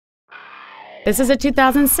This is a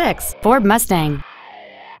 2006 Ford Mustang.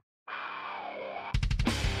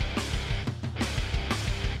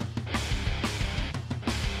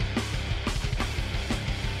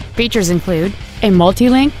 Features include a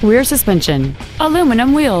multi-link rear suspension,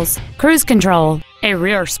 aluminum wheels, cruise control, a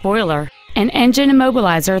rear spoiler, an engine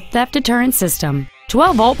immobilizer theft deterrent system,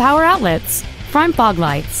 12-volt power outlets, front fog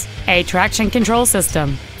lights, a traction control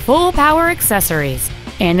system, full power accessories,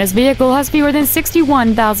 and this vehicle has fewer than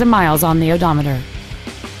 61,000 miles on the odometer.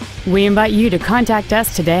 We invite you to contact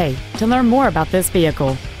us today to learn more about this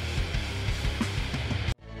vehicle.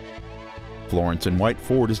 Florence and White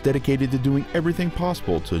Ford is dedicated to doing everything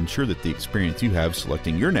possible to ensure that the experience you have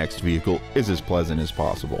selecting your next vehicle is as pleasant as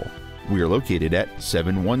possible. We are located at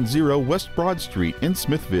 710 West Broad Street in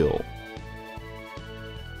Smithville.